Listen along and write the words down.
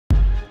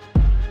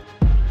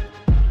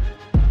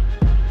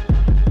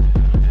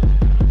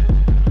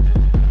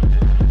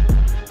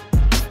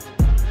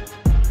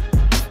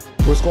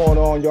What's going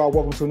on, y'all?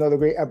 Welcome to another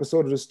great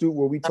episode of the Stoop,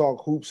 where we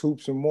talk hoops,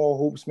 and more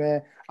hoops,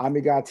 man. I'm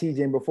your guy,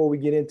 TJ, and before we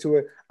get into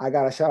it, I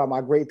got to shout out my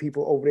great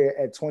people over there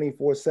at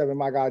 24/7,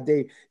 my guy,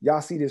 Dave.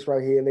 Y'all see this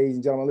right here, ladies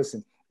and gentlemen.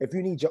 Listen, if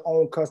you need your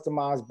own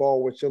customized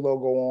ball with your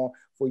logo on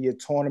for your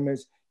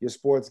tournaments, your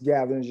sports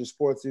gatherings, your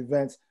sports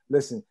events,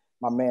 listen,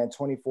 my man,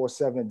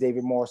 24/7,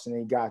 David Morrison,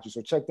 he got you.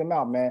 So check them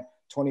out, man.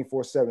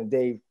 24/7,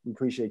 Dave, we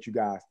appreciate you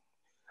guys.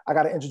 I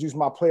got to introduce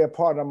my player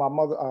partner, my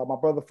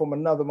brother from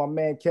another, my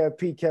man, Kev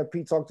P. Kev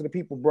P, talk to the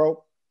people,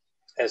 bro.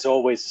 As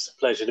always, it's a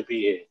pleasure to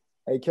be here.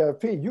 Hey, Kev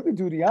P, you can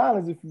do the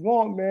honors if you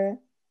want, man.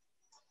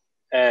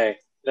 Hey,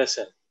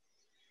 listen.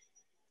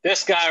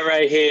 This guy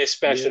right here is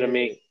special to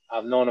me.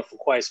 I've known him for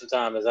quite some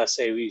time. As I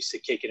say, we used to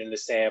kick it in the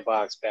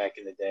sandbox back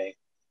in the day.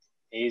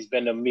 He's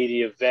been a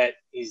media vet.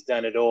 He's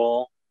done it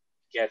all.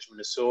 Catch him in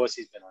the source.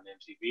 He's been on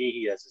MTV.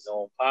 He has his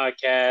own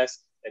podcast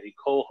that he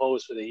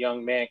co-hosts with a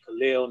young man,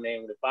 Khalil,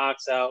 named The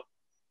Box Out.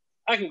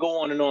 I can go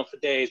on and on for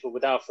days, but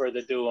without further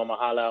ado, I'm going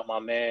to holler out my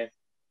man,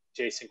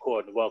 Jason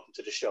Cordner. Welcome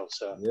to the show,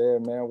 sir. Yeah,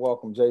 man.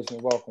 Welcome,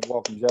 Jason.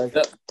 Welcome,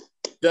 Jay.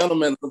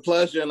 Gentlemen, it's a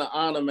pleasure and an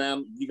honor,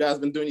 man. You guys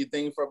been doing your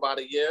thing for about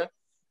a year.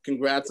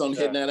 Congrats on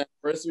hitting that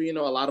anniversary. You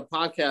know, a lot of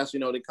podcasts,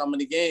 they come in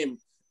the game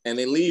and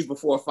they leave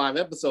before 5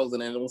 episodes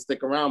and then they don't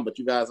stick around, but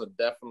you guys are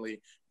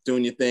definitely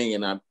doing your thing,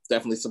 and I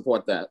definitely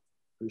support that.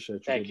 Appreciate you.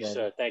 Thank you,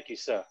 sir. Thank you,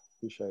 sir.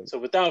 Appreciate it. So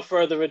without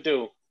further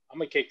ado, I'm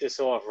going to kick this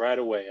off right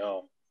away.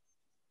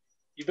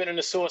 You've been in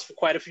the source for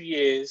quite a few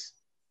years.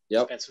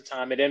 Yep. Spent some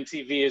time at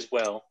MTV as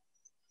well.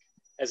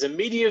 As a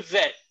media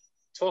vet,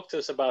 talk to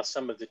us about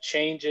some of the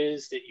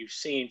changes that you've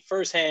seen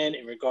firsthand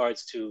in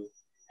regards to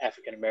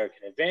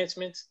African-American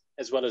advancements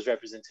as well as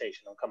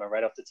representation. I'm coming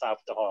right off the top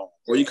with the hard ones.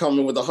 Well, you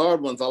coming with the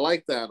hard ones. I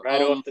like that.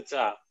 Right off the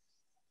top.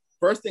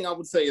 First thing I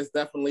would say is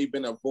definitely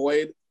been a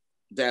void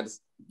that's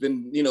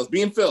been, it's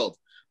being filled.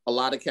 A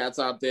lot of cats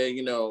out there,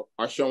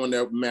 are showing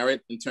their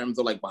merit in terms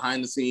of like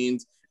behind the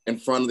scenes, in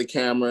front of the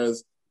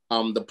cameras.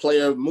 The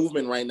player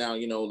movement right now,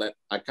 that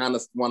I kind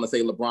of want to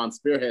say LeBron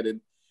spearheaded.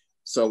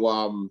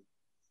 So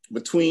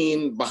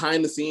between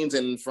behind the scenes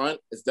and in front,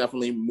 it's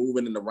definitely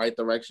moving in the right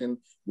direction.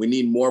 We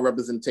need more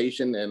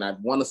representation. And I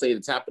want to say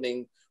it's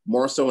happening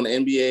more so in the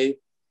NBA,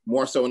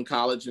 more so in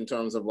college in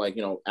terms of like,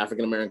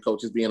 African-American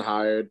coaches being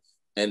hired,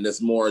 and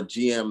there's more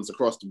GMs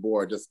across the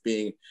board just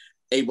being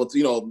able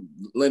to,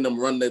 letting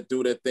them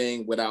do their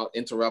thing without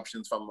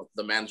interruptions from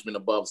the management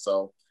above.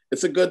 So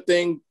it's a good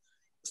thing.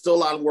 Still a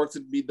lot of work to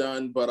be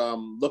done, but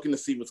looking to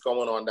see what's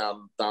going on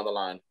down the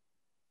line.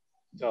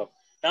 So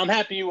now I'm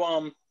happy you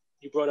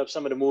brought up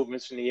some of the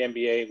movements from the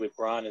NBA with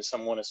Bron and so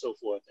on and so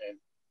forth. And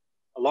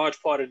a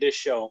large part of this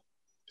show,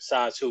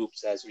 besides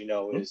hoops, as we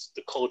know, is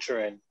the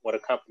culture and what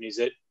accompanies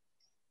it.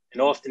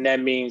 And often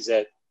that means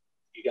that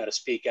you got to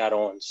speak out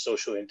on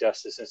social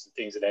injustices and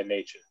things of that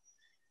nature.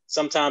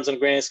 Sometimes on a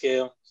grand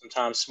scale,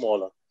 sometimes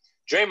smaller.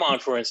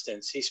 Draymond, for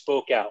instance, he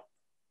spoke out.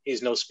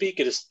 He's no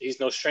stranger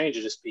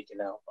to speaking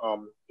out.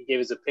 He gave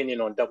his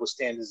opinion on double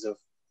standards of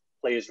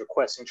players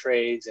requesting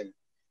trades and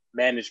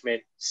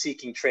management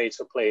seeking trades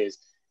for players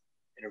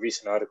in a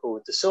recent article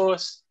with The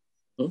Source.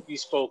 He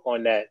spoke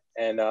on that.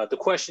 And the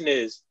question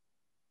is,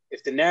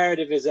 if the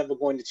narrative is ever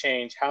going to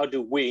change, how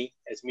do we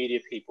as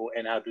media people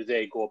and how do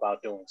they go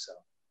about doing so?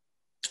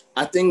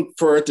 I think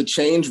for it to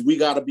change, we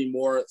got to be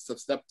more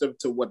susceptible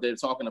to what they're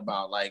talking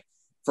about. Like,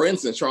 for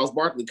instance, Charles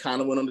Barkley kind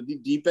of went on the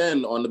deep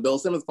end on the Bill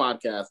Simmons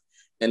podcast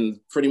and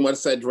pretty much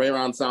said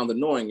Draymond sounds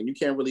annoying. And you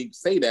can't really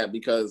say that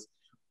because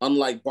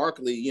unlike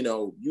Barkley,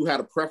 you had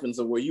a preference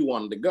of where you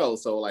wanted to go.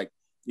 So like,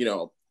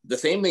 the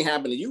same thing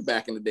happened to you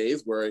back in the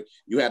days where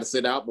you had to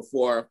sit out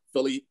before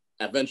Philly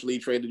eventually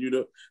traded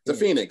you to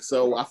Phoenix.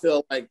 So I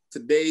feel like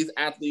today's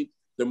athletes,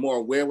 they're more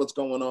aware of what's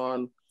going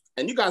on.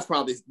 And you guys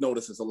probably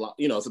notice this a lot.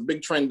 It's a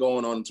big trend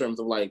going on in terms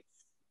of like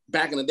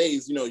back in the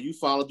days, you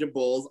followed your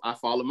Bulls, I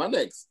followed my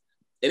Knicks.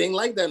 It ain't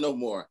like that no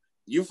more.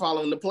 You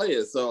following the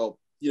players. So,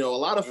 a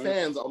lot of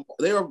fans,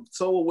 they are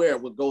so aware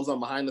of what goes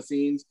on behind the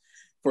scenes.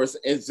 For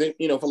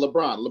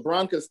LeBron.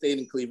 LeBron could have stayed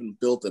in Cleveland,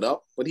 built it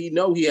up, but he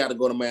had to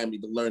go to Miami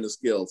to learn the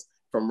skills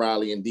from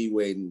Riley and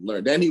D-Wade and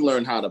learn. Then he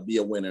learned how to be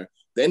a winner.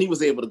 Then he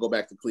was able to go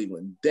back to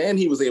Cleveland. Then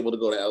he was able to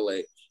go to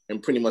LA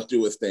and pretty much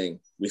do his thing.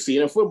 We see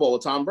it in football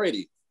with Tom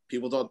Brady.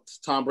 People thought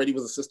Tom Brady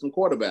was a system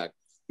quarterback.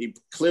 He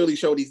clearly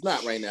showed he's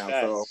not right now.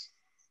 Yes.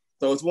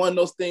 So it's one of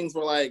those things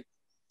where like,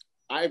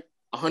 I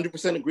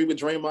 100% agree with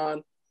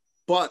Draymond,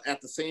 but at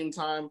the same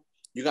time,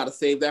 you got to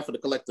save that for the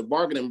collective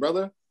bargaining,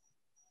 brother.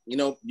 You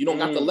don't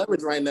got the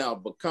leverage right now,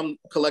 but come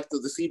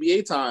collective the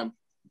CBA time,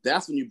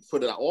 that's when you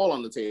put it all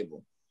on the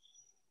table.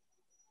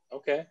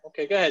 Okay.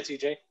 Go ahead,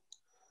 TJ.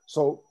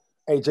 So,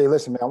 hey, Jay,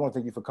 listen, man, I want to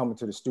thank you for coming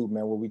to the Stoop,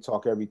 man, where we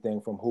talk everything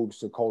from hoops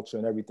to culture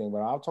and everything.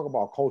 When I talk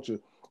about culture,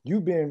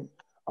 you've been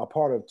a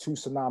part of two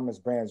synonymous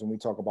brands when we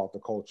talk about the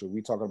culture.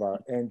 We talk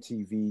about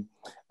MTV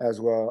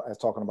as well as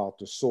talking about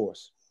The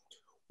Source.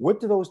 What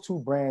do those two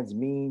brands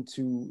mean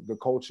to the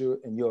culture,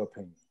 in your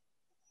opinion?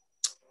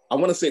 I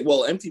want to say,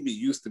 well, MTV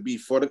used to be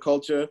for the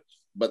culture,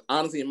 but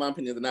honestly, in my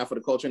opinion, they're not for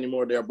the culture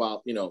anymore. They're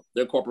about,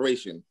 their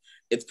corporation.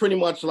 It's pretty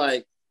much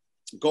like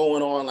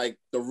going on like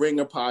the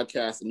Ringer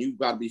podcast and you've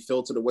got to be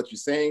filtered to what you're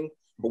saying.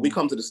 But we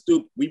come to the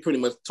Stoop, we pretty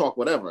much talk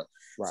whatever.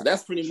 Right. So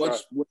that's pretty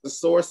much what the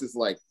source is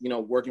like, you know,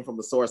 working from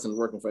the source and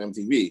working for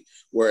MTV.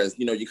 Whereas,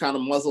 you know, you kind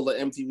of muzzle the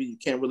MTV, you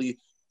can't really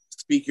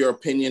speak your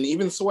opinion.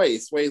 Even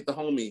Sway's the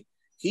homie.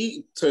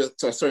 He, to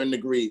a certain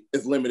degree,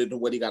 is limited to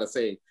what he got to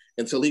say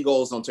until he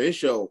goes onto his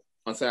show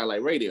on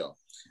satellite radio.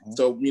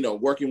 So, you know,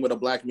 working with a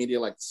black media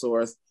like the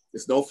source,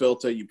 there's no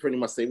filter. You pretty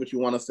much say what you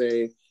want to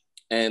say.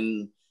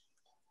 And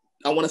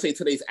I want to say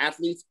today's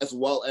athletes, as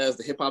well as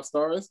the hip hop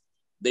stars,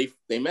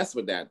 they mess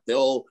with that.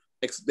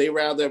 They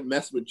rather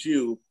mess with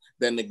you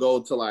than to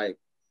go to like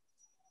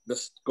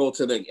go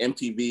to the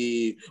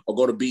MTV or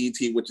go to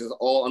BET, which is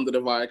all under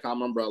the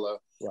Viacom umbrella,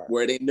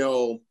 where they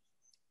know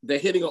they're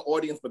hitting an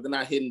audience, but they're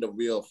not hitting the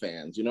real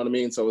fans. You know what I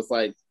mean? So it's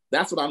like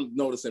that's what I'm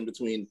noticing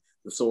between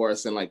the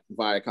source and like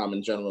Viacom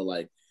in general.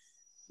 Like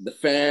the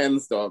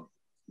fans, the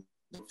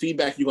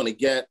feedback you're gonna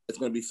get, it's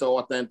gonna be so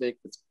authentic.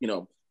 It's, you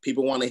know,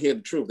 people want to hear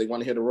the truth. They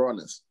want to hear the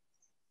rawness.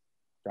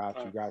 Got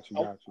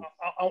you.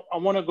 I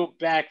want to go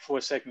back for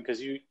a second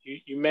because you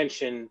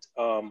mentioned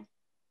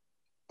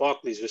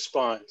Barkley's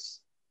response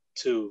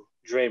to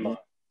Draymond,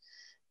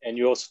 and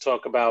you also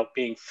talk about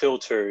being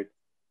filtered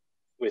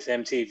with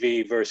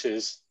MTV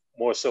versus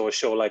more so a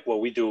show like what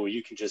we do, where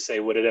you can just say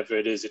whatever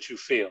it is that you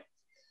feel.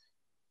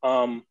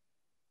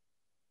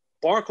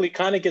 Barkley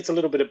kind of gets a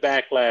little bit of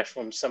backlash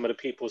from some of the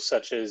people,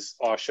 such as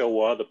our show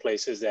or other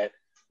places, that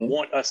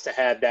want us to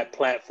have that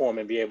platform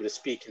and be able to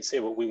speak and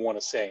say what we want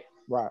to say.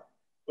 Right.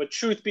 But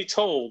truth be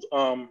told,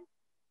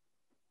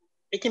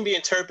 it can be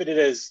interpreted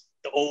as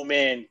the old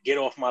man get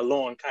off my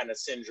lawn kind of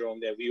syndrome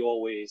that we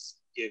always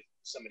give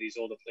some of these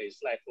older players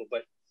flack for.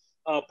 But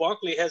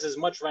Barkley has as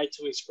much right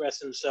to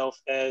express himself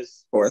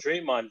as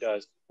Draymond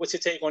does. What's your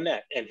take on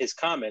that and his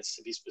comments,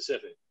 to be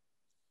specific?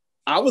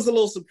 I was a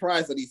little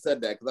surprised that he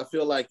said that because I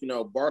feel like, you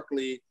know,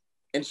 Barkley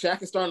and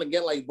Shaq is starting to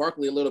get like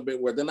Barkley a little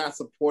bit where they're not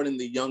supporting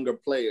the younger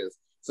players.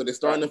 So they're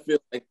starting to feel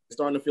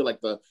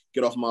like the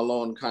get off my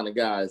lawn kind of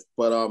guys.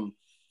 But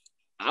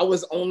I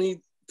was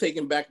only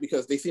taken back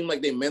because they seemed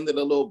like they mended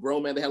a little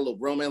bromance. They had a little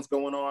bromance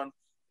going on.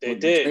 They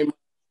did.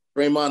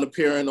 Draymond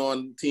appearing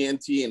on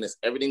TNT and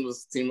everything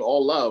seemed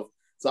all love.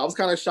 So I was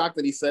kind of shocked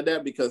that he said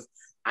that because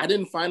I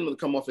didn't find them to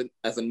come off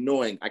as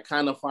annoying. I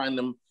kind of find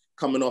them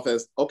coming off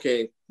as,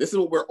 okay, this is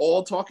what we're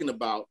all talking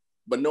about,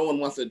 but no one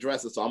wants to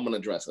address it, so I'm going to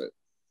address it.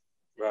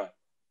 Right.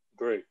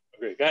 Great.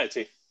 Go ahead,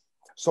 T.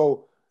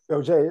 So,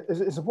 Jay,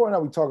 it's important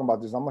that we talking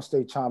about this. I'm going to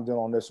stay chimed in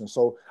on this one.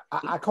 So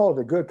I call it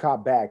the good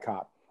cop, bad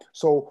cop.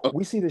 So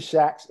we see the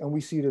Shaqs and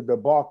we see the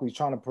Barkleys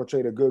trying to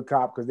portray the good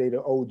cop because they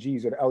the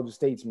OGs or the elder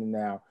statesmen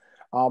now.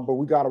 But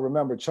we got to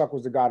remember, Chuck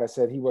was the guy that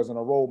said he wasn't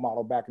a role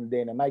model back in the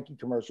day in the Nike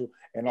commercial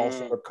and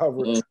also the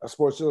cover of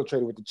Sports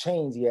Illustrated with the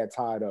chains he had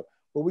tied up.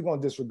 But we're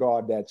going to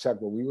disregard that, Chuck,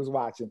 what we was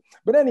watching.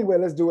 But anyway,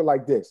 let's do it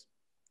like this.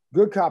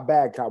 Good cop,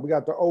 bad cop. We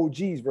got the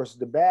OGs versus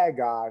the bad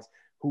guys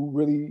who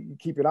really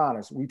keep it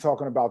honest. We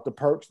talking about the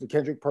Perks, the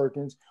Kendrick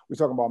Perkins. We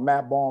talking about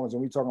Matt Barnes,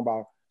 and we talking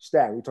about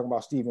Stack. We talking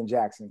about Steven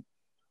Jackson.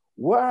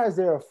 Why is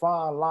there a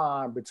fine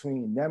line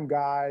between them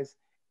guys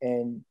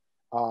and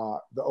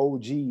the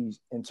OGs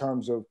in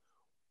terms of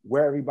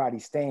where everybody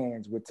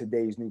stands with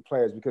today's new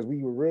players? Because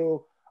we were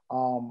real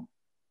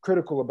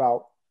critical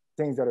about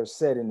things that are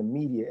said in the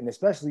media, and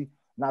especially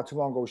not too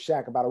long ago,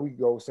 Shaq, about a week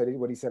ago, said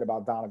what he said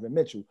about Donovan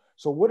Mitchell.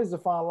 So what is the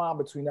fine line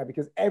between that?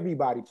 Because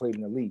everybody played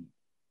in the league.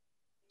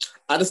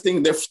 I just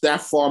think they're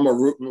that far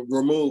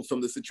removed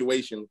from the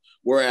situation.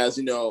 Whereas,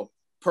 you know,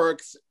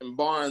 Perks and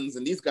Barnes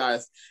and these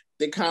guys,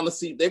 they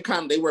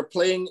were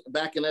playing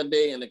back in that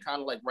day, and they're kind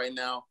of like right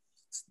now,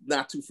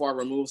 not too far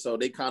removed. So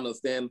they kind of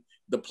understand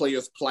the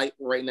player's plight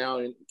right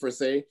now, per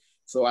se.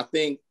 So I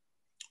think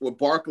with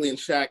Barkley and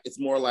Shaq, it's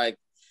more like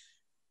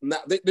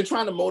they're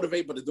trying to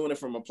motivate, but they're doing it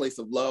from a place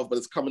of love, but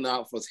it's coming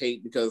out for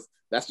hate because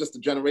that's just the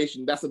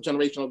generation. That's a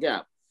generational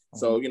gap.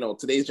 So, you know,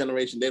 today's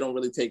generation, they don't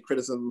really take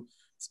criticism,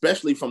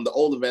 especially from the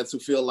older vets who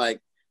feel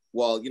like,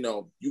 well, you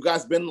know, you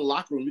guys been in the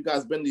locker room, you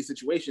guys been in these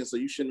situations, so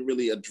you shouldn't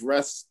really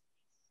address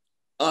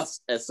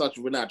us as such.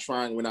 We're not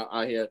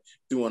out here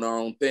doing our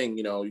own thing.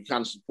 You know, you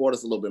kind of support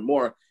us a little bit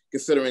more,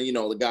 considering, you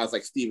know, the guys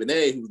like Stephen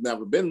A, who's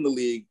never been in the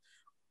league.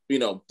 You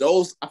know,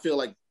 I feel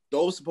like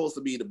those supposed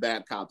to be the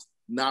bad cops,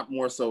 not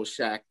more so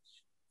Shaq,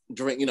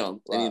 you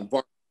know, and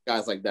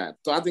guys like that.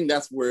 So I think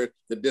that's where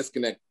the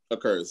disconnect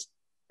occurs.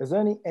 Is there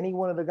any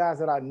one of the guys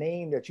that I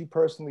named that you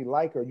personally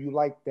like, or you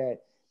like that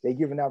they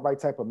giving that right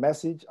type of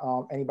message?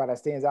 Anybody that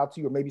stands out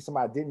to you, or maybe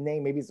somebody I didn't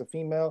name, maybe it's a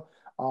female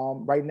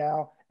right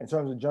now in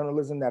terms of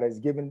journalism that is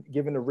given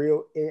the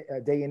real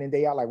day in and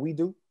day out like we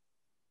do?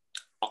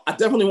 I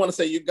definitely want to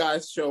say you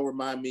guys' show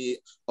remind me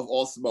of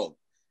All Smoke.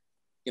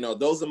 You know,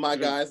 those are my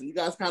guys, and you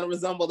guys kind of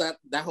resemble that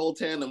whole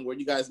tandem where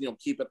you guys, you know,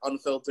 keep it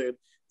unfiltered,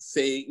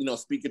 say, you know,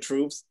 speak your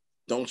truths,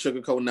 don't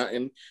sugarcoat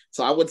nothing.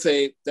 So I would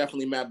say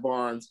definitely Matt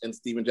Barnes and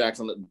Steven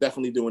Jackson are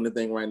definitely doing the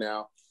thing right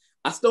now.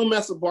 I still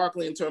mess with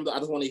Barkley in terms of I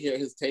just want to hear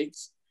his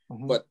takes,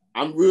 but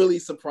I'm really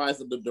surprised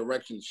at the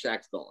direction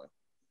Shaq's going.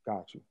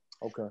 Got you.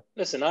 Okay.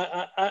 Listen,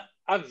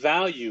 I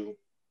value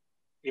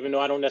even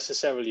though I don't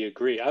necessarily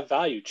agree. I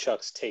value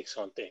Chuck's takes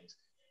on things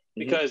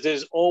because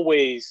there's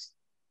always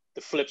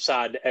the flip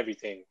side to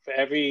everything. For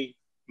every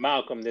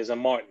Malcolm, there's a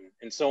Martin,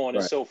 and so on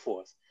and so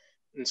forth.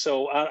 And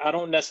so I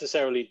don't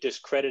necessarily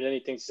discredit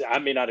anything. I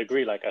may not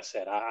agree, like I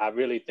said. I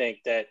really think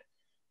that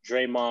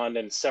Draymond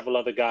and several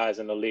other guys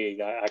in the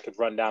league, I could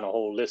run down a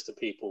whole list of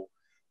people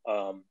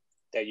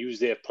that use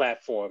their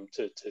platform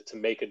to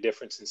make a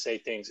difference and say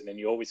things. And then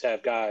you always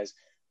have guys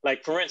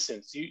like, for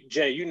instance,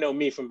 Jay, you know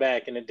me from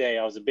back in the day.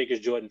 I was the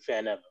biggest Jordan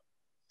fan ever.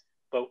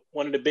 But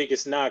one of the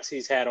biggest knocks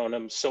he's had on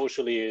him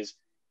socially is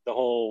the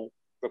whole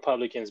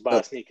Republicans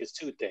buy sneakers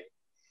too thing.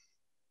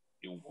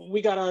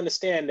 We got to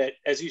understand that,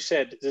 as you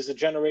said, there's a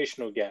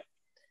generational gap.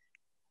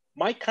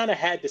 Mike kind of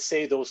had to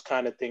say those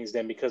kind of things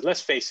then, because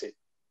let's face it,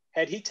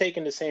 had he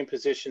taken the same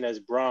position as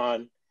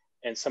Bron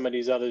and some of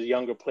these other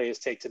younger players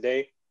take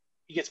today,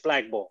 he gets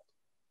blackballed.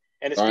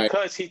 And it's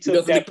because he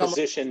took that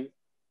position.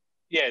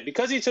 Yeah,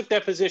 because he took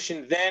that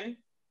position then,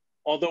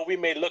 although we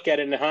may look at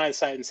it in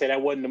hindsight and say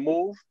that wasn't the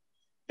move,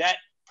 that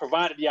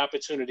provided the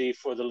opportunity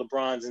for the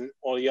LeBrons and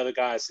all the other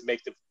guys to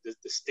make the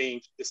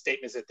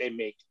statements that they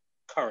make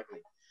currently.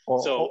 I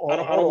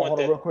don't want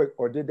that. Real quick.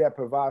 Or did that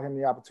provide him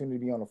the opportunity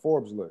to be on the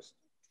Forbes list?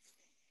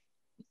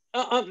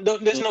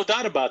 There's no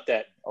doubt about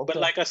that. Okay. But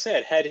like I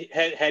said,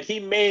 had he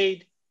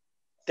made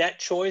that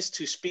choice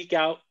to speak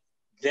out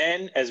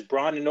then, as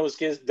Bron and those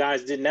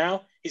guys did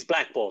now, he's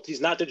blackballed. He's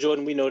not the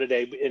Jordan we know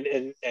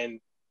today. And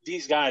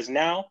these guys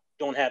now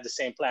don't have the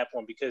same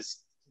platform,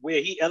 because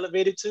where he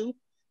elevated to,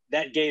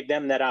 that gave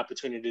them that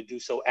opportunity to do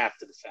so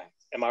after the fact.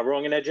 Am I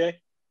wrong in that, Jay?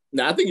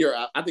 No, I think you're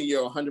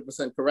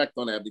 100% correct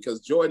on that, because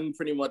Jordan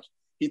pretty much,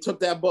 he took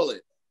that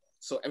bullet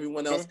so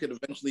everyone else could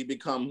eventually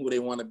become who they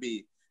want to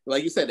be.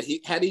 Like you said,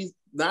 had he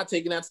not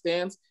taken that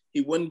stance,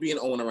 he wouldn't be an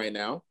owner right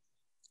now.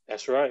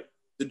 That's right.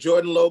 The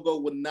Jordan logo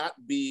would not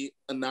be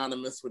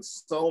anonymous with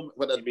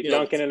He'd be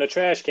dunking in a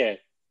trash can.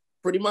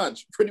 Pretty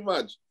much.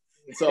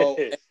 So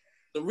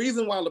the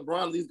reason why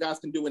LeBron and these guys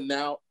can do it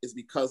now is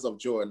because of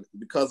Jordan,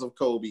 because of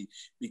Kobe,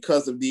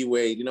 because of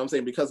D-Wade, you know what I'm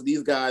saying? Because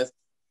these guys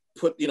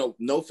put,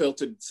 no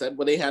filter, said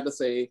what they had to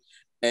say,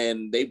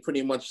 and they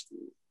pretty much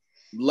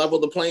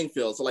leveled the playing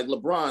field. So like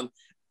LeBron,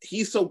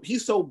 he's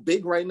so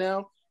big right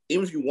now,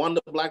 even if you want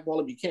to blackball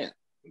him, you can't.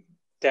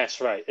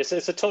 That's right. It's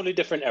a totally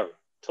different era.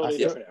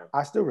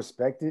 I still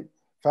respect it,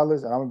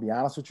 fellas, and I'm gonna be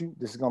honest with you.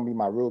 This is gonna be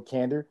my real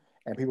candor,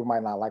 and people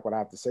might not like what I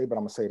have to say, but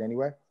I'm gonna say it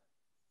anyway.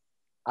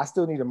 I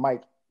still need a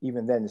Mike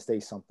even then to say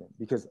something,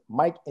 because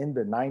Mike in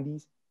the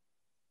 90s,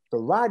 the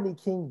Rodney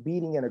King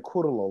beating in a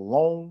quarter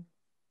alone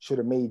should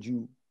have made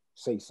you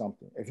say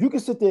something. If you can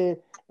sit there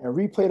and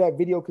replay that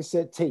video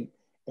cassette tape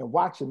and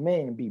watch a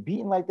man be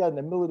beaten like that in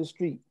the middle of the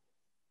street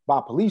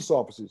by police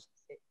officers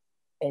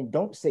and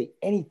don't say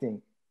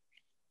anything,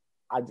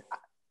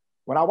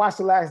 when I watched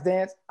The Last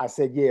Dance, I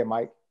said, yeah,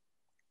 Mike,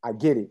 I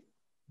get it,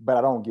 but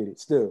I don't get it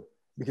still,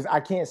 because I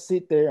can't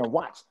sit there and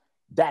watch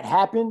that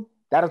happen,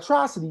 that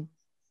atrocity,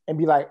 and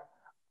be like,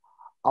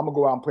 I'm going to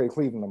go out and play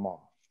Cleveland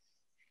tomorrow.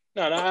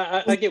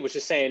 No, I get what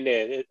you're saying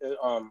there.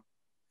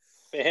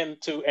 For him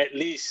to at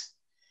least...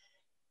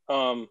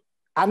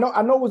 I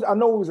know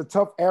it was a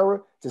tough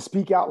era to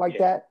speak out like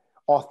that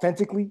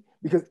authentically,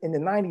 because in the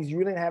 90s, you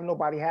really didn't have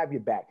nobody have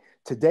your back.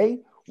 Today,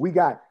 we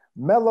got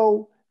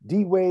Melo,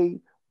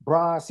 D-Wade,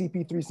 Bron,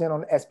 CP3 stand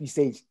on the SB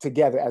stage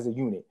together as a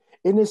unit.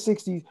 In the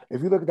 60s,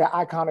 if you look at that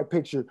iconic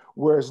picture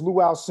where it's Lou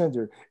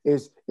Alcindor,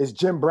 it's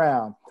Jim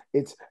Brown,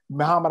 it's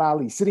Muhammad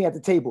Ali sitting at the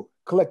table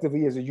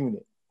collectively as a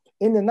unit.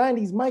 In the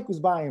 90s, Mike was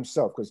by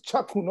himself, because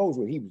Chuck, who knows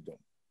what he was doing.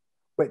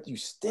 But you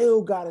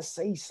still got to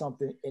say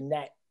something in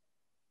that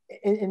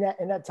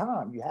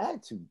time. You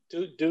had to.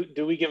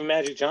 Do we give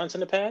Magic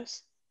Johnson a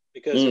pass?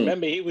 Because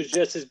remember, he was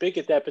just as big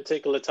at that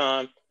particular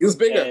time. He was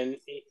bigger.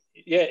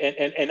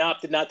 And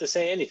opted not to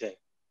say anything.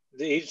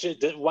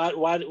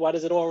 Why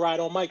does it all ride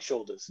on Mike's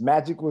shoulders?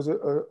 Magic was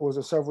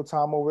a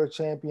several-time over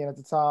champion at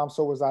the time.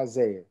 So was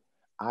Isaiah.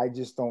 I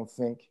just don't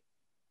think.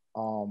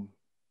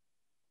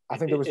 I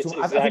think there was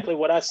too. Exactly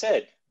what I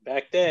said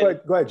back then.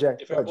 Go ahead, Jack.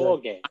 Different ball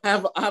game. I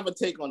have a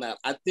take on that.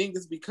 I think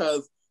it's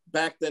because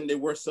back then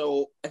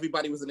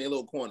everybody was in their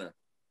little corner.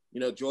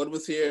 Jordan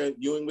was here,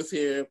 Ewing was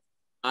here.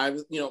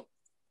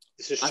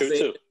 This is true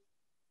too.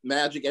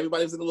 Magic,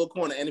 everybody was in a little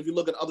corner. And if you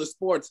look at other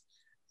sports,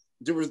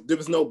 there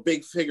was no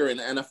big figure in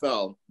the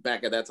NFL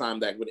back at that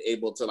time that would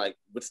able to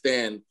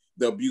withstand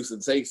the abuse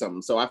and say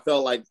something. So I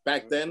felt like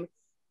back then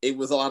it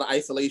was a lot of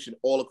isolation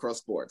all across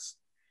sports.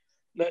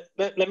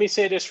 Let me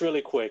say this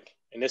really quick,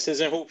 and this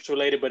isn't hoops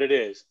related, but it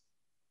is.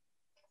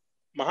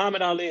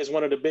 Muhammad Ali is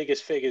one of the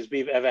biggest figures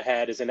we've ever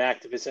had as an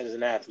activist and as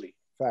an athlete.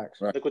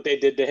 Facts. Right. Look what they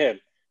did to him.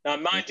 Now,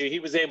 mind you, he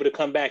was able to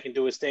come back and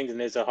do his things, and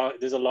there's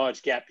a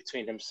large gap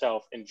between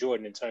himself and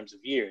Jordan in terms of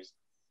years.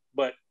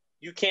 But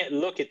you can't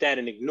look at that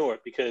and ignore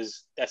it,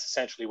 because that's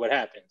essentially what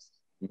happens.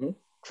 Mm-hmm.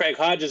 Craig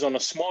Hodges on a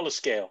smaller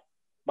scale,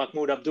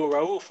 Mahmoud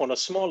Abdul-Rauf on a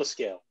smaller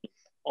scale.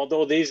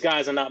 Although these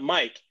guys are not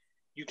Mike,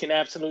 you can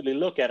absolutely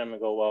look at him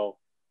and go, well,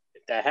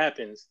 if that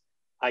happens,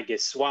 I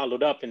get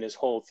swallowed up in this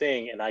whole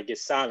thing and I get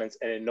silenced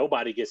and then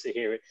nobody gets to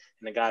hear it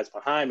and the guys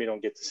behind me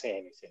don't get to say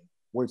anything.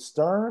 Would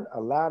Stern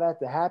allow that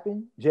to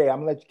happen? Jay, I'm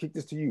gonna let you kick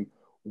this to you.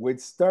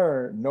 Would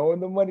Stern, knowing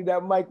the money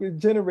that Mike was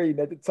generating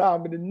at the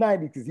time in the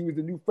 90s, because he was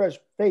the new fresh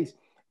face,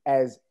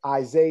 as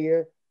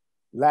Isaiah,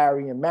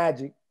 Larry, and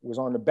Magic was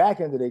on the back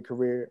end of their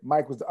career,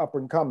 Mike was the up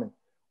and coming.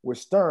 With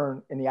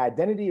Stern and the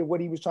identity of what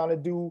he was trying to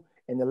do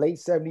in the late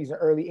 70s and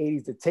early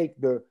 80s to take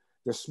the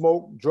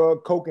smoke,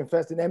 drug, coke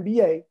infested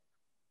NBA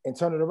and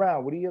turn it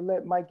around, would he have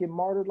let Mike get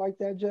martyred like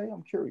that, Jay?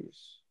 I'm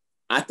curious.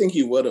 I think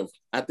he would have.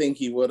 Man. I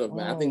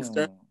think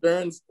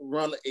Stern's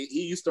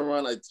he used to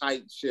run a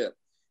tight ship.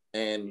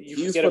 And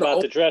you forget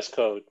about the dress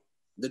code.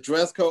 The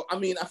dress code. I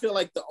mean, I feel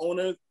like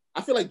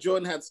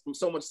Jordan had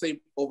so much say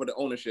over the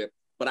ownership,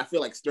 but I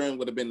feel like Stern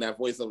would have been that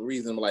voice of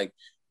reason, like,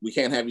 we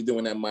can't have you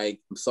doing that, Mike.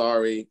 I'm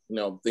sorry,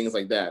 things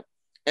like that.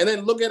 And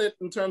then look at it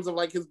in terms of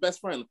like his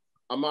best friend,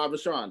 Ahmad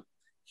Rashawn.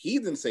 He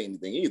didn't say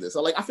anything either.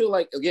 So like, I feel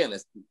like, again,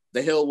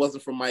 the hill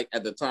wasn't for Mike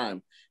at the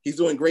time. He's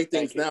doing great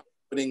things now,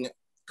 putting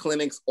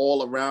clinics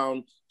all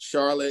around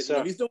Charlotte.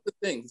 He's doing the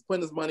thing. He's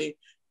putting his money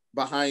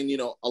behind,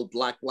 a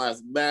Black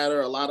Lives Matter,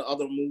 a lot of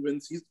other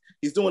movements.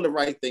 He's doing the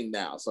right thing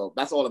now. So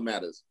that's all that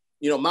matters.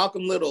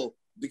 Malcolm Little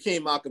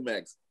became Malcolm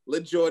X.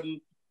 Let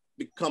Jordan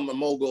become a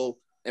mogul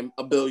and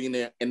a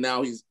billionaire, and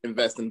now he's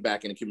investing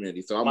back in the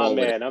community. So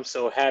I'm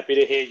so happy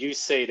to hear you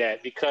say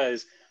that,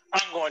 because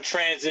I'm going to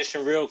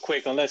transition real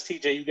quick, unless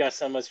TJ, you got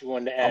something else you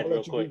wanted to add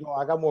real quick.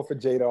 I got more for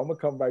Jay, though. I'm going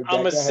to come right back.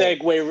 I'm going to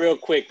segue real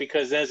quick,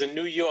 because as a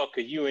New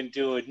Yorker, you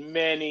endured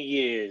many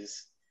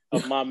years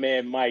of my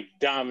man Mike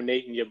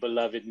dominating your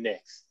beloved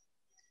Knicks.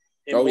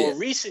 In more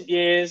recent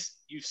years,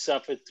 you've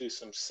suffered through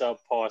some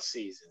subpar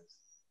seasons.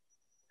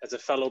 As a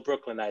fellow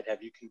Brooklynite,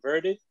 have you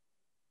converted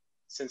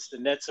since the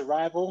Nets'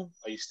 arrival?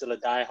 Are you still a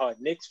diehard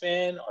Knicks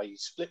fan? Are you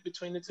split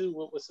between the two?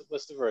 What's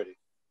the verdict?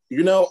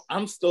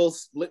 I'm still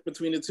split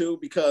between the two,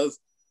 because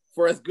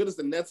for as good as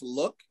the Nets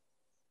look,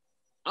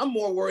 I'm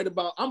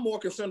more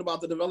concerned about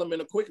the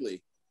development of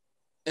Quickly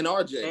and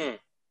RJ.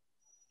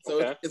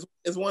 So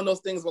it's one of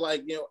those things where,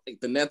 like,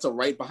 the Nets are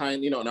right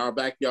behind, in our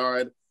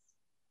backyard,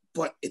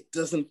 but it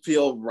doesn't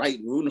feel right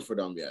rooting for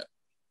them yet.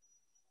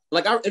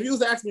 Like, if you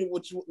was to ask me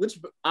which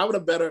I would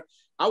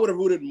have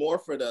rooted more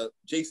for the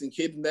Jason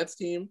Kidd Nets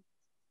team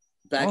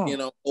back in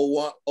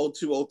 01,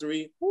 02,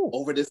 03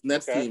 over this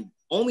Nets team,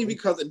 only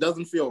because it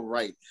doesn't feel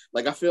right.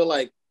 Like, I feel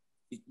like,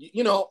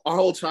 our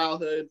whole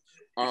childhood.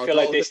 I feel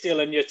like they're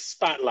stealing your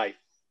spotlight.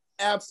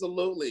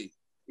 Absolutely.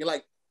 You're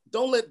like,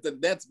 don't let the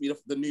Nets be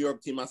the New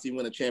York team I see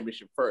win a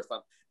championship first.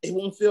 It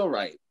won't feel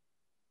right.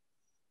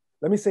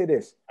 Let me say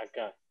this.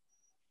 Okay.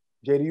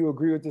 Jay, do you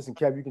agree with this? And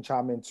Kev, you can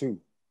chime in too.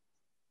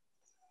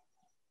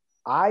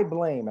 I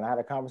blame, and I had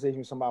a conversation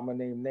with somebody I'm going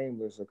to name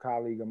nameless, a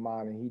colleague of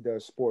mine, and he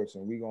does sports,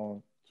 and we're going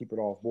to keep it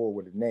off board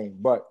with the name.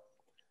 But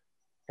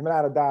him and I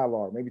had a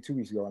dialogue maybe 2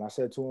 weeks ago, and I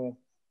said to him,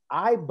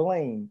 I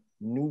blame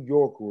New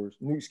Yorkers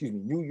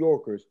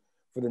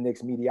for the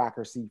Knicks'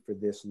 mediocrity for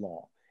this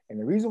long. And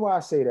the reason why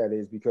I say that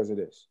is because of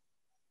this.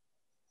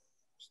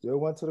 Still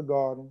went to the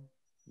Garden.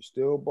 You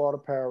still bought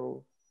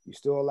apparel. You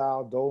still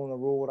allowed Dolan to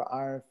rule with an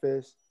iron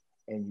fist,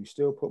 and you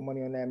still put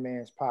money in that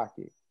man's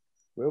pocket.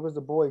 Where was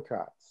the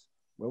boycotts?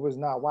 Where was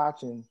not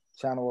watching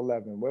Channel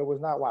 11? Where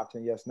was not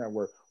watching Yes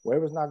Network? Where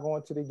was not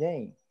going to the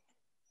game?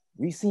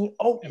 We seen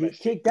Oak get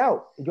kicked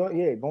out. Going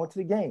to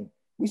the game.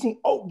 We seen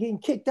Oak getting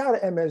kicked out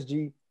of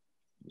MSG.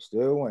 We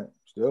still went,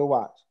 still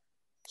watch.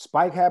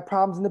 Spike had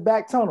problems in the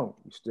back tunnel.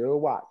 We still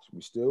watch.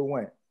 We still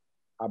went.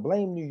 I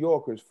blame New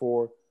Yorkers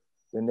for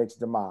the Knicks'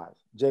 demise.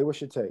 Jay,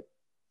 what's your take?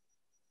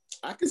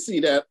 I can see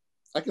that.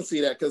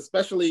 Because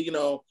especially,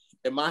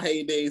 in my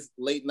heydays,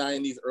 late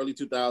 90s, early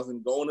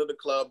 2000s, going to the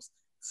clubs,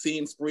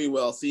 seeing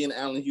Spreewell, seeing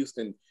Allen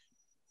Houston,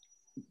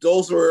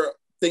 those were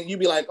things you'd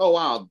be like, oh,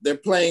 wow, they're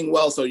playing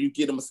well, so you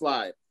get them a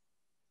slide.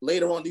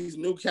 Later on, these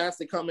new cats,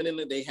 they coming in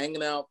and they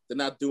hanging out. They're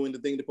not doing the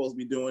thing they're supposed to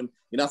be doing.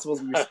 You're not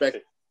supposed to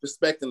be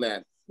respecting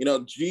that.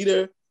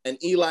 Jeter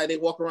and Eli, they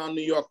walk around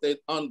New York, they're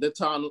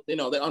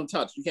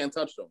untouched. You can't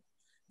touch them.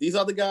 These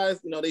other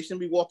guys, they shouldn't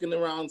be walking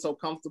around so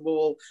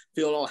comfortable,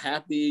 feeling all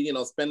happy,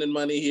 spending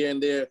money here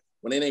and there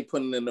when they ain't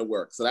putting in the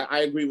work. So I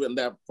agree with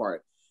that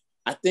part.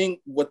 I think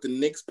what the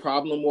Knicks'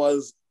 problem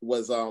was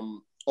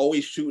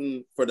always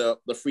shooting for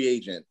the free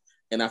agent.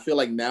 And I feel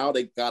like now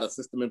they got a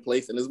system in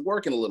place and it's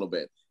working a little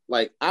bit.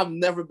 Like, I've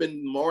never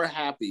been more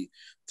happy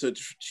to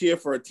cheer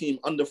for a team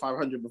under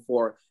 500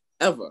 before,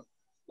 ever.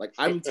 Like,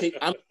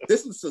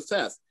 this is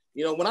success.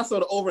 When I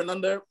saw the over and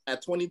under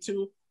at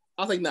 22,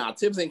 I was like, nah,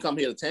 Tibbs ain't come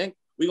here to tank.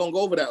 We're going to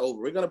go over that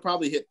over. We're going to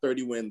probably hit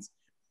 30 wins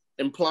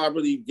and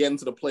probably get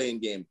into the playing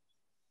game.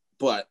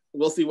 But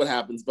we'll see what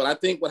happens. But I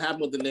think what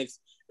happened with the Knicks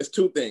is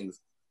two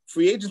things.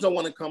 Free agents don't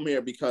want to come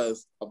here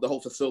because of the whole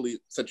facility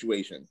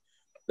situation.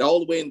 The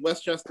whole way in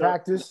Westchester.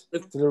 Practice to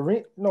the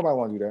ring. Nobody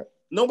want to do that.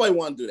 Nobody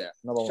want to do that.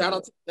 Shout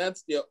out to the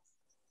Nets.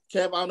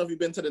 Kev, I don't know if you've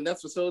been to the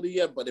Nets facility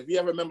yet, but if you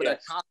ever remember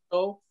that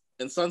Costco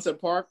in Sunset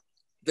Park,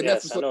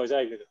 Nets facility, I know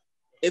exactly.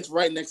 It's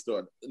right next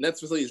door. The Nets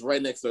facility is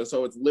right next door.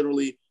 So it's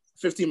literally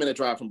a 15-minute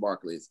drive from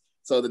Barclays.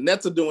 So the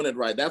Nets are doing it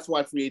right. That's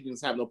why free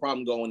agents have no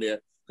problem going there,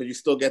 because you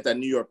still get that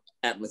New York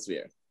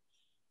atmosphere.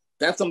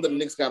 That's something the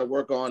Knicks got to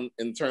work on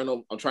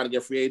internal. I'm trying to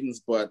get free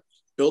agents, but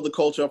build the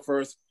culture up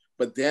first.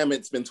 But damn,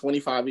 it's been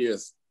 25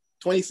 years,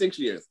 26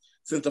 years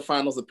since the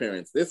finals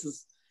appearance.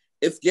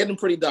 It's getting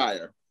pretty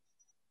dire.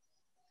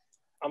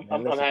 I'm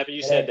happy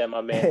you said that,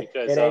 my man,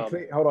 because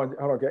hold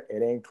on.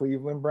 It ain't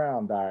Cleveland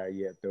Brown dire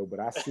yet, though. But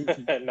I see.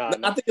 Nah,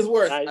 I think it's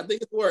worse. I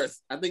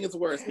think it's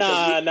worse.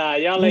 Nah,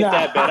 y'all ain't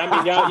that bad.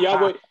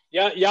 I mean,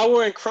 y'all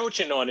were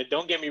encroaching on it.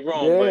 Don't get me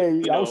wrong. Yeah,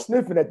 but, I was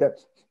sniffing at that.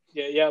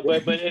 Yeah,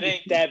 but it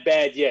ain't that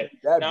bad yet.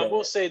 Now, I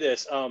will say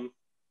this.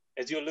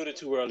 As you alluded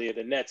to earlier,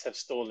 the Nets have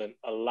stolen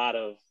a lot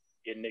of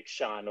your Knicks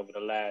shine over the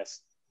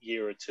last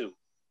year or two.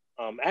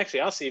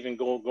 Actually, I'll see even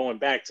going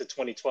back to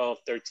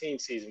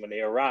 2012-13 season when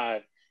they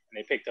arrived and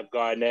they picked up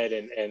Garnett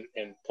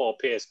and Paul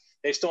Pierce.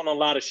 They've stolen a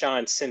lot of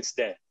shine since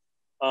then.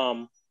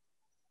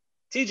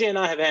 TJ and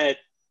I have had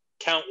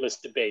countless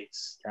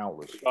debates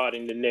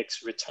regarding the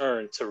Knicks'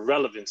 return to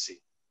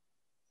relevancy.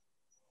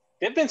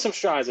 There have been some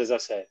strides, as I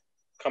said,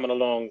 coming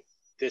along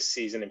this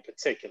season in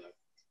particular.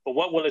 But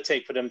what will it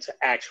take for them to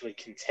actually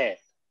contend?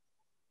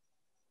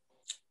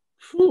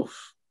 Whew.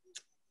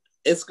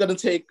 It's going to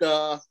take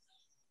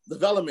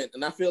development.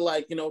 And I feel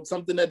like,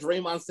 something that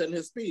Draymond said in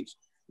his speech,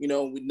 we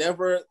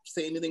never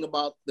say anything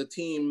about the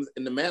teams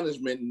and the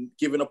management and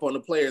giving up on the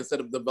player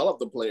instead of develop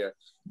the player.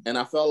 And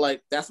I felt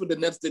like that's what the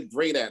Nets did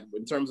great at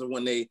in terms of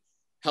when they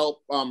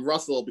helped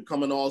Russell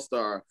become an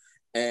all-star,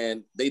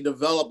 and they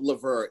developed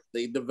LeVert,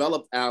 they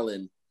developed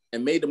Allen,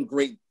 and made them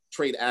great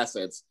trade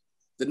assets.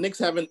 The Knicks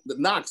haven't. The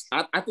Knox,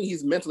 I think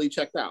he's mentally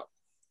checked out,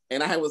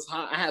 and I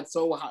had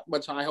so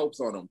much high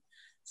hopes on him,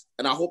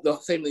 and I hope the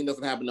same thing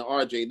doesn't happen to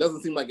RJ. It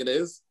doesn't seem like it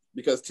is,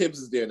 because Tibbs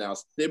is there now.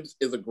 Tibbs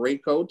is a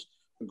great coach,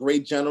 a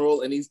great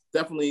general, and he's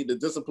definitely the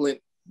disciplined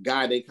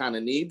guy they kind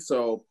of need.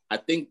 So I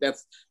think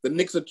that's the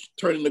Knicks are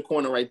turning the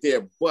corner right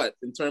there. But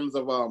in terms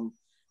of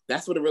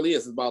that's what it really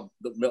is. It's about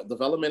the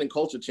development and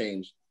culture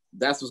change.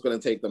 That's what's going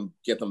to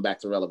get them back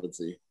to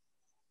relevancy.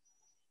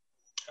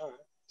 All right.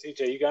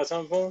 TJ, you got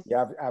something for him?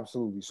 Yeah,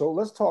 absolutely. So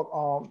let's talk,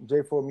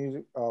 Jay, for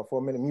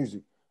a minute,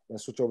 music, and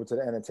switch over to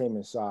the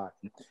entertainment side.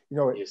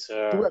 Yes,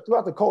 sir.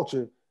 Throughout the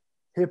culture,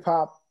 hip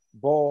hop,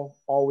 ball,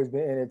 always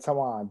been in it. Come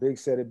on, Big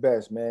said it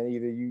best, man.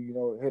 Either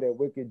you hit a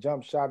wicked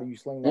jump shot or you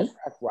sling that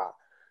crack rock.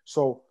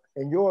 So,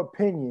 in your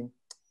opinion,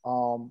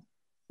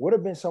 what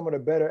have been some of the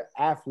better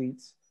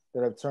athletes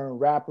that have turned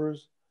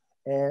rappers?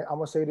 And I'm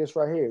gonna say this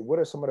right here: what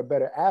are some of the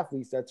better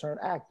athletes that turn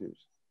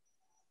actors?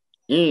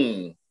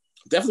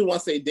 Definitely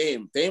want to say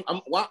Dame.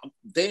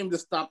 Dame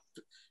just stopped.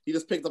 He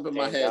just picked up in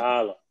my head.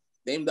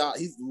 Dame Dollar,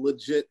 he's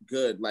legit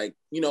good. Like,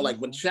 like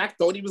when Shaq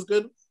thought he was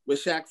good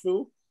with Shaq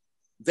Fu,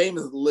 Dame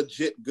is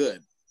legit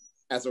good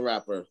as a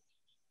rapper.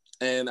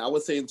 And I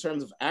would say in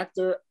terms of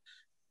actor,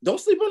 don't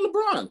sleep on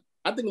LeBron.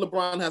 I think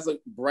LeBron has a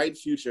bright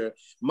future,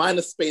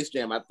 minus Space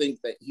Jam. I think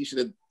that he should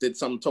have did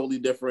something totally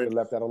different.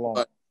 Left that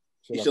alone.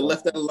 He should have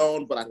left that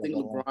alone. But I think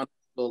LeBron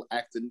will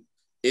acting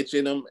itch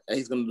in him, and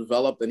he's going to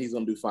develop, and he's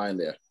going to do fine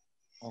there.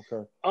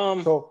 Okay.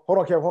 So hold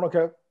on,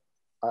 Kev.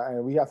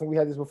 And I think we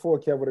had this before,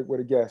 Kev, with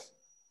a guest.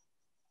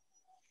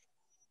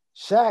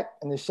 Shaq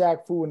and the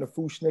Shaq Fu and the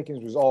Fu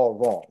Schnickens was all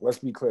wrong. Let's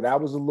be clear.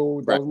 That was a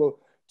little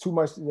too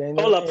much.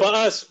 Hold up, for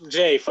us,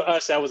 Jay. For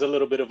us, that was a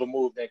little bit of a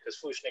move then, because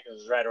Fu Schnickens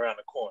was right around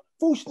the corner.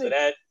 So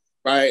that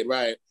right.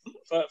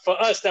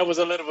 For us, that was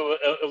a little bit.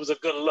 It was a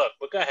good look.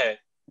 But go ahead.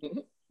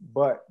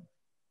 But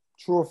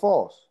true or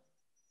false?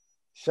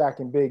 Shaq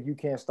and Big, You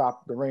Can't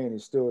Stop the Rain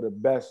is still the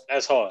best.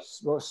 That's hard.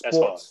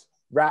 Sports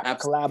rap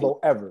collabo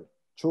ever.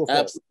 True or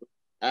false?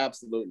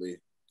 Absolutely.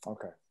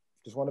 Okay.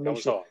 Just want to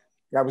make sure.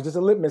 That was just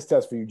a litmus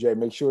test for you, Jay.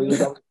 Make sure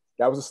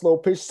that was a slow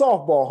pitch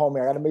softball,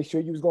 homie. I got to make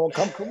sure you was going to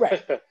come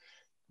correct.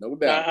 No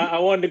doubt. I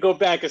wanted to go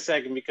back a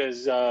second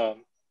because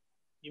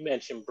you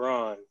mentioned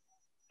Bron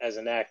as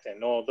an actor,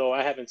 and although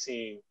I haven't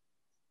seen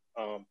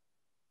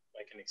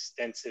like an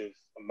extensive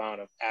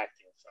amount of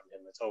acting from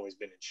him, it's always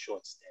been in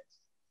short stints.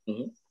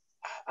 Mm-hmm.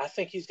 I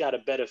think he's got a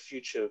better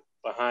future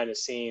behind the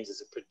scenes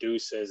as a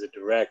producer, as a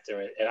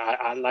director,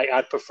 and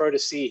I'd prefer to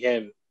see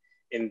him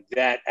in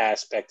that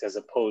aspect as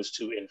opposed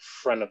to in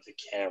front of the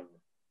camera.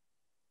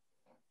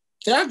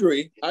 Yeah,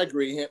 I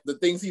agree. The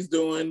things he's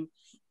doing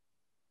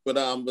with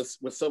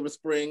Silver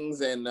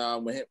Springs and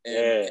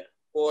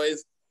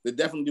Boys, they're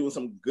definitely doing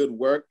some good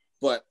work.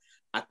 But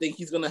I think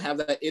he's gonna have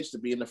that itch to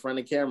be in the front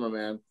of the camera,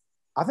 man.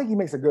 I think he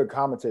makes a good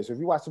commentator. So if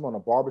you watch him on a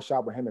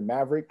barbershop with him and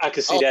Maverick, I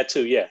can see that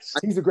too. Yes,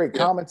 he's a great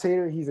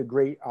commentator. He's a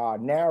great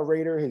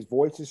narrator. His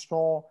voice is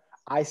strong.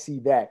 I see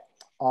that.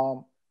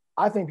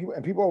 I think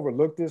people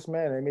overlook this,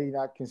 man. They may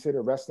not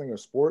consider wrestling a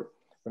sport,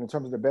 but in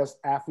terms of the best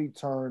athlete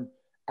turned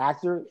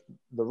actor,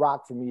 The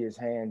Rock for me is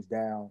hands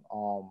down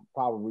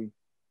probably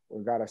the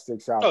guy that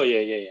sticks out. Oh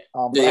yeah.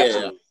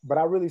 But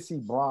I really see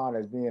Bron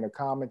as being a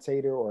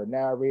commentator or a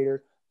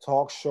narrator,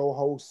 talk show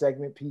host,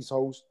 segment piece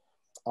host,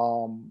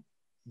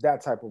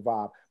 that type of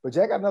vibe. But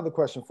Jack, I got another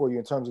question for you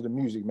in terms of the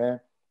music, man.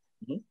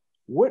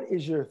 Mm-hmm. What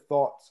is your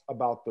thoughts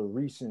about the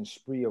recent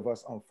spree of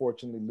us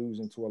unfortunately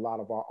losing to a lot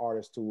of our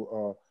artists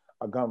to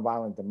a gun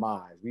violent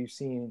demise? We've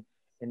seen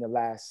in the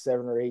last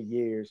 7 or 8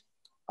 years,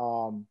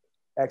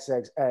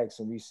 XXX,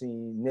 and we've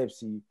seen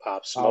Nipsey,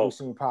 Pop Smoke. we've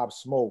seen Pop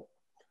Smoke.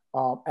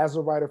 As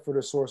a writer for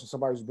The Source and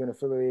somebody who's been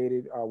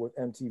affiliated with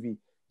MTV,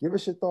 give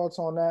us your thoughts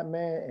on that,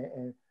 man,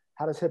 and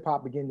how does hip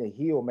hop begin to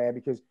heal, man?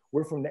 Because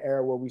we're from the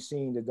era where we've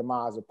seen the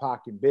demise of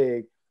Pac and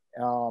Big,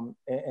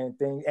 and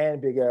things,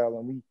 and Big L,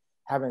 and we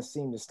haven't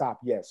seemed to stop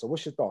yet. So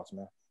what's your thoughts,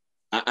 man?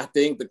 I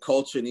think the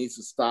culture needs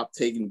to stop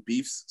taking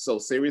beefs so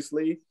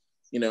seriously.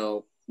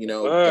 I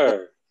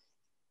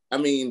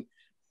mean,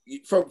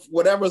 for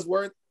whatever's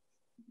worth,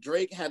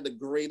 Drake had the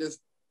greatest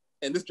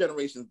in this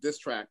generation's diss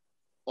track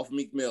off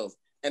Meek Mills,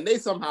 and they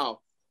somehow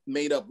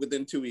made up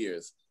within 2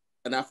 years.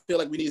 And I feel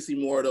like we need to see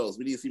more of those.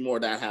 We need to see more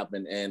of that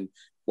happen. And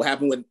what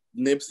happened with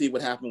Nipsey,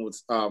 what happened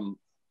with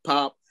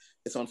Pop,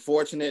 it's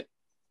unfortunate,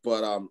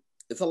 but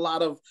it's a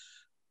lot of,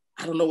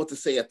 I don't know what to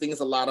say. I think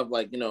it's a lot of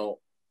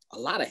a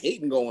lot of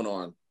hating going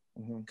on.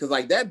 Because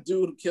like that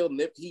dude who killed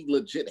Nip, he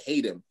legit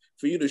hate him.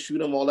 For you to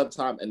shoot him all that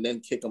time and then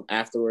kick him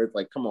afterwards,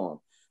 like, come on,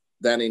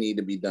 that ain't need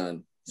to be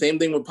done. Same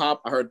thing with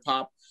Pop. I heard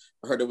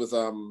it was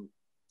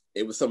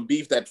some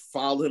beef that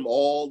followed him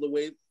all the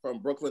way from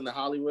Brooklyn to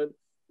Hollywood,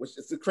 which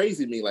is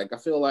crazy to me. Like, I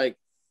feel like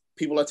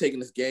people are taking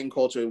this gang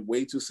culture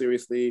way too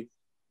seriously.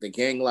 The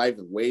gang life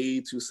is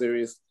way too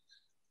serious,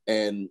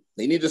 and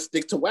they need to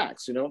stick to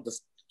wax.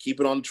 Just keep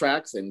it on the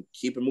tracks and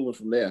keep it moving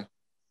from there.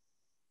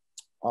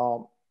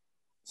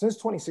 Since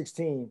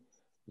 2016,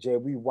 Jay,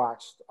 we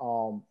watched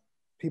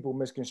people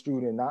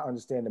misconstrued and not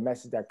understand the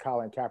message that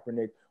Colin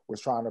Kaepernick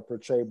was trying to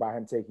portray by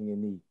him taking a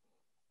knee.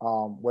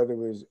 Whether it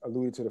was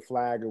alluded to the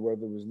flag or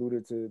whether it was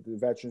alluded to the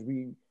veterans,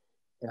 we,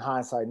 in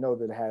hindsight, know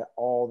that it had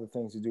all the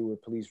things to do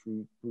with police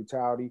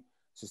brutality,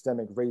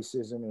 systemic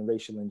racism, and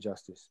racial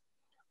injustice.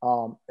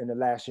 In the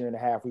last year and a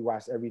half, we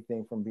watched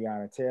everything from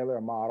Breonna Taylor,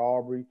 Ahmaud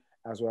Arbery,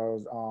 as well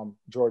as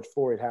George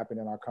Floyd happen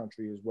in our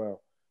country as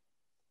well.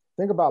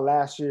 Think about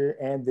last year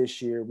and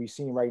this year. We've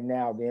seen right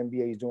now the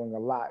NBA is doing a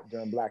lot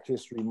during Black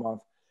History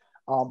Month.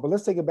 But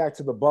let's take it back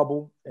to the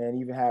bubble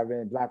and even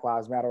having Black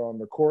Lives Matter on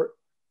the court.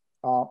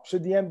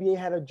 Should the NBA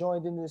have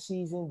joined in the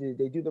season? Did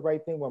they do the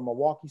right thing when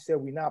Milwaukee said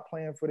we're not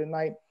playing for the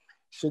night?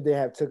 Should they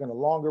have taken a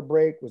longer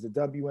break? Was the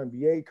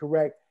WNBA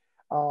correct?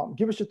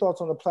 Give us your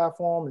thoughts on the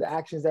platform, the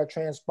actions that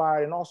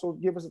transpired, and also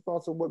give us the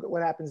thoughts of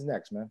what happens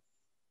next, man.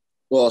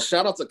 Well,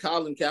 shout out to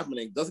Colin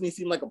Kaepernick. Doesn't he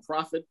seem like a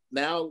prophet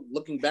now,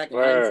 looking back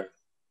at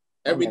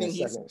everything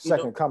he's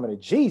second coming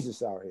of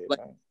Jesus out here, like,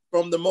 man.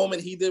 From the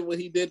moment he did what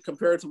he did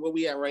compared to where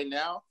we at right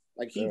now,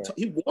 like he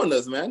warned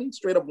us, man. He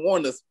straight up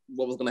warned us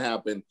what was going to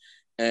happen.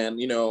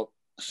 And,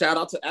 shout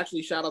out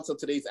to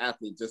today's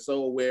athletes. They're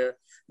so aware.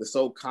 They're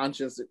so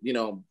conscious.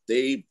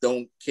 They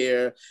don't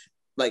care.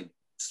 Like,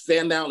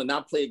 stand down and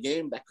not play a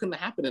game. That couldn't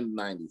happen in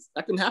the 90s.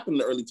 That couldn't happen in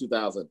the early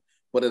 2000s.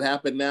 But it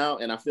happened now.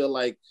 And I feel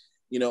like,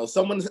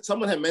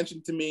 someone had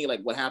mentioned to me,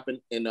 like, what happened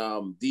in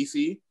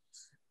DC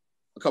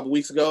a couple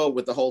weeks ago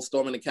with the whole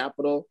storming the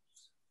Capitol.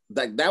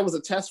 Like, that was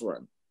a test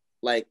run.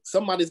 Like,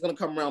 somebody's going to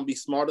come around, be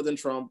smarter than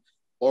Trump,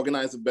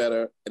 organize it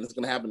better, and it's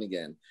going to happen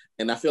again.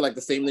 And I feel like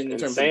the same thing in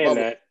terms of the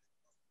bubble.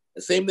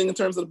 The same thing in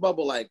terms of the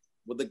bubble, like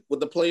what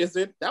the players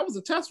did, that was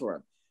a test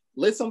run.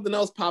 Let something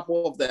else pop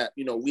off that,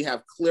 we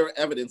have clear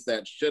evidence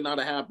that should not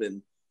have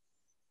happened.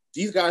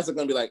 These guys are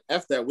going to be like,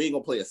 F that, we ain't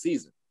going to play a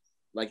season.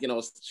 Like,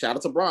 shout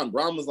out to Bron.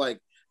 Bron was like,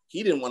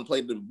 he didn't want to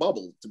play the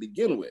bubble to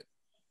begin with.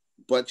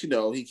 But,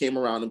 he came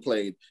around and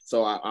played.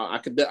 So I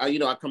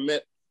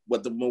commit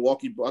what the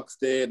Milwaukee Bucks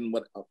did and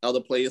what other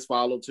players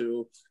followed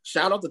too.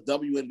 Shout out to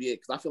WNBA,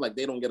 because I feel like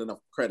they don't get enough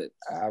credit.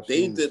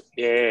 Absolutely.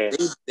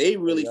 They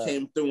really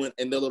came through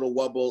in their little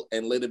wobble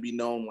and let it be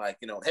known, like,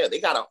 hey, they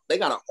got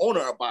an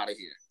owner up out of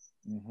here.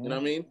 You know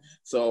what I mean?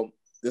 So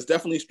there's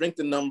definitely strength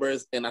in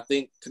numbers, and I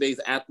think today's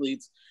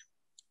athletes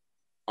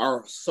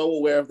are so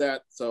aware of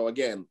that. So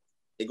again,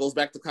 it goes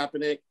back to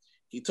Kaepernick.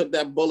 He took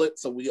that bullet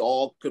so we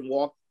all could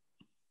walk.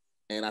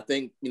 And I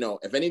think,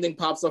 if anything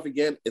pops up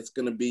again, it's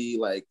gonna be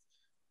like,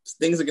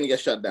 things are going to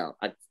get shut down.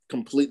 I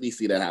completely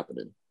see that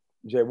happening.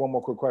 Jay, one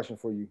more quick question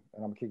for you,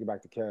 and I'm going to kick it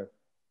back to Kev.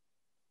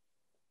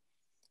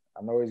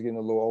 I know he's getting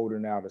a little older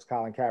now. Does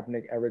Colin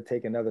Kaepernick ever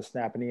take another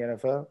snap in the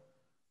NFL?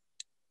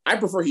 I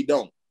prefer he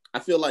don't. I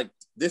feel like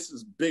this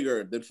is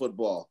bigger than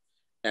football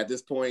at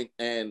this point.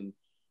 And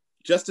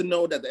just to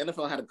know that the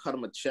NFL had to cut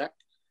him a check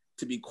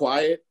to be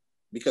quiet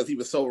because he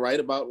was so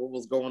right about what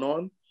was going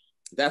on,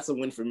 that's a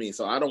win for me.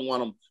 So I don't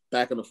want him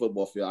back on the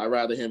football field. I'd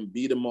rather him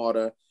be the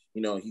martyr.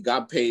 He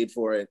got paid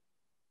for it.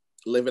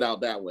 Live it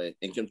out that way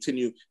and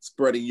continue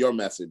spreading your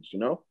message,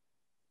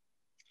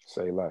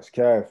 Say less.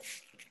 Kev.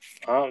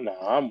 No,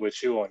 I'm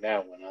with you on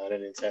that one,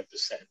 110%.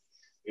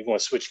 We're going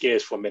to switch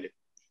gears for a minute.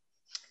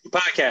 Your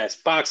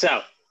podcast, Box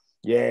Out.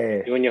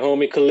 Yeah. You and your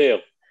homie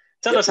Khalil.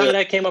 Tell us how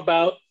that came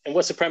about and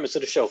what's the premise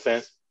of the show,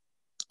 fans.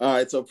 All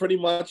right, so pretty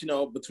much,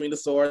 between the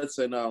swords,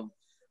 and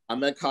I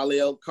met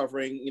Khalil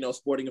covering,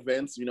 sporting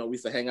events. We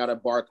used to hang out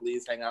at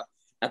Barclays, hang out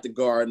at the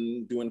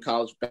Garden, doing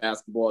college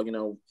basketball.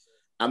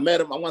 I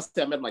met him. I want to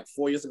say I met him like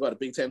 4 years ago at a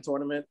Big Ten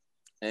tournament,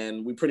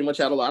 and we pretty much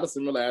had a lot of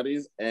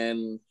similarities.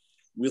 And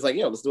we was like,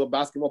 "Yo, let's do a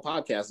basketball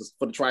podcast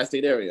for the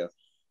tri-state area,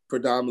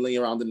 predominantly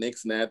around the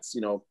Knicks, Nets,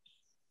 you know,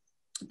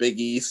 Big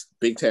East,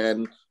 Big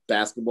Ten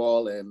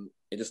basketball," and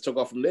it just took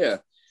off from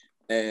there.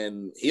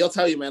 And he'll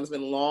tell you, man, it's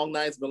been a long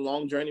night. It's been a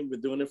long journey. We've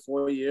been doing it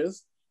 4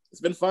 years.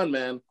 It's been fun,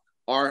 man.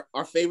 Our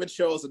favorite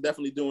shows are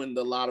definitely doing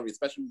the lottery,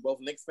 especially both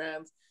Knicks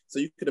fans. So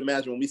you could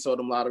imagine when we saw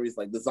them lotteries,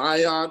 like the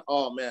Zion.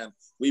 Oh man,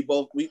 we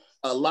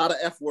a lot of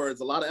F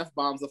words, a lot of F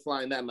bombs are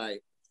flying that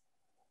night.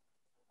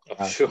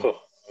 I'm sure.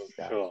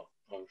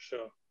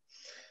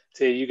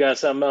 T, you got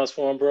something else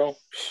for him, bro?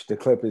 The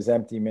clip is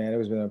empty, man. It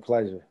was been a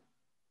pleasure.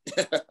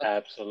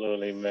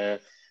 Absolutely, man.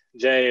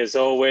 Jay, as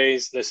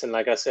always, listen,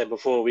 like I said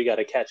before, we got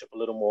to catch up a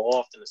little more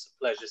often. It's a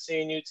pleasure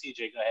seeing you.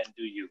 TJ, go ahead and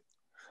do you.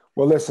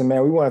 Well, listen,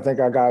 man, we want to thank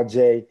our guy,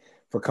 Jay,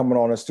 for coming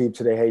on the Stoop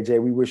today. Hey, Jay,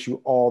 we wish you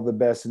all the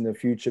best in the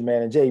future,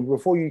 man. And Jay,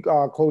 before you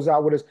close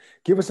out with us,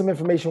 give us some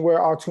information where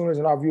our tuners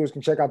and our viewers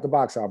can check out the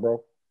box out,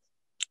 bro.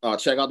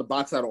 Check out the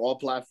box out on all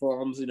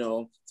platforms, you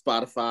know,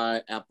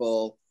 Spotify,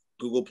 Apple,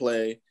 Google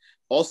Play.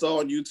 Also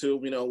on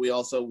YouTube, you know, we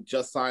also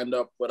just signed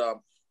up with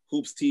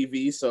Hoops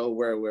TV, so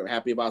we're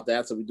happy about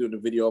that. So we're doing the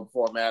video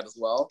format as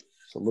well.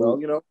 So,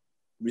 you know,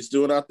 we're just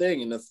doing our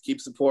thing, and just keep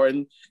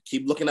supporting,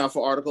 keep looking out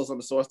for articles on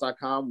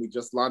thesource.com. We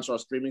just launched our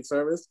streaming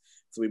service,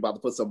 so we're about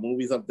to put some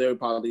movies up there. We're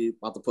probably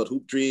about to put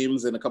Hoop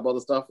Dreams and a couple other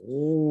stuff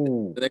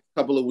in the next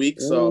couple of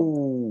weeks.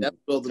 So that's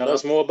building Tell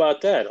us more about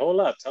that.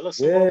 Hold up. Tell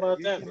us more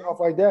about that. Off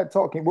like that,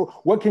 talking.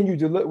 What can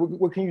you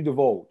what can you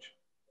divulge?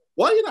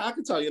 Well, you know, I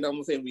can tell you that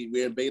I'm saying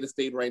we're in beta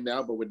state right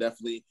now, but we're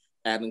definitely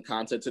adding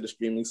content to the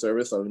streaming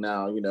service. So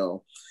now, you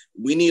know,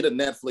 we need a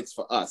Netflix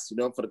for us, you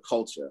know, for the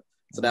culture.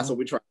 So that's what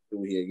we're trying to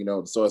do here. You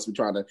know, so as we're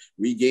trying to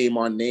regain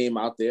our name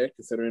out there,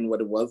 considering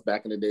what it was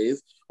back in the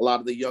days. A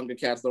lot of the younger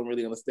cats don't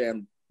really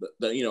understand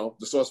the you know,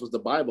 the source was the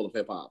Bible of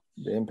hip hop.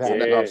 The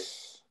impact.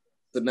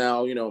 So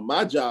now, you know,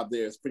 my job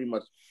there is pretty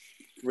much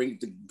bring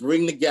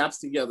the gaps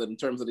together in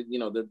terms of the, you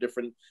know, the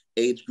different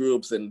age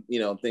groups and, you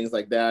know, things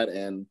like that.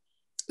 And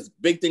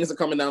big things are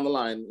coming down the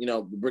line. You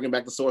know, bringing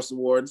back the Source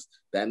Awards.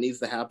 That needs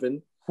to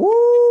happen.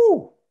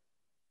 Woo!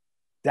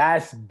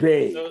 That's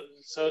big.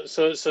 So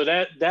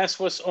that's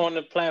what's on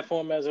the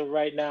platform as of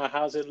right now.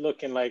 How's it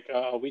looking like?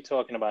 Are we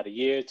talking about a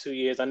year, 2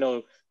 years? I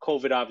know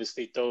COVID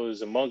obviously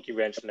throws a monkey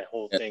wrench in that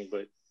whole thing,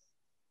 but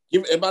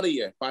give it about a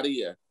year. By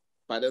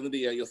the end of the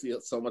year, you'll see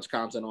so much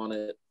content on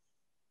it.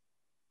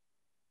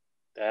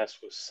 That's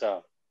what's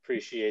up.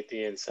 Appreciate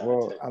the insight.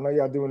 Well, I know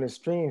y'all doing the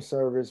stream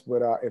service,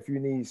 but if you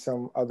need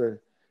some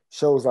other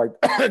shows like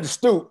the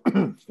Stoop,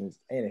 and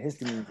a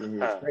history in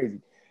here, it's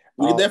crazy.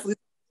 We can definitely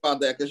talk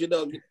about that because, you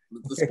know,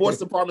 the sports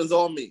department's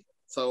on me.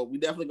 So we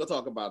definitely go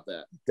talk about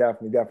that.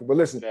 Definitely. But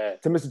listen,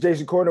 to Mr.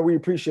 Jason Cordner, we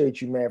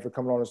appreciate you, man, for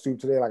coming on the Stoop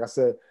today. Like I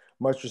said,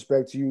 much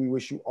respect to you. We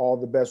wish you all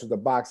the best with the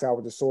box out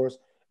with the source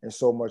and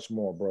so much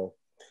more, bro.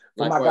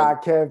 For my guy,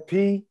 Kev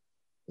P,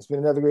 it's been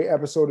another great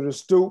episode of the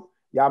Stoop.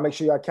 Y'all make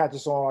sure y'all catch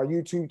us on our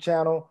YouTube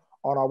channel,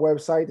 on our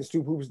website,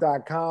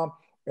 thestoophoops.com,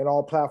 and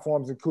all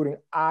platforms, including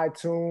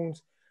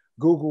iTunes,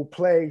 Google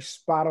Play,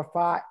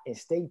 Spotify, and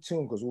stay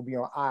tuned because we'll be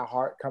on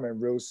iHeart coming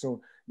real soon.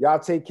 Y'all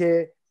take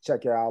care.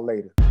 Check y'all out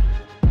later.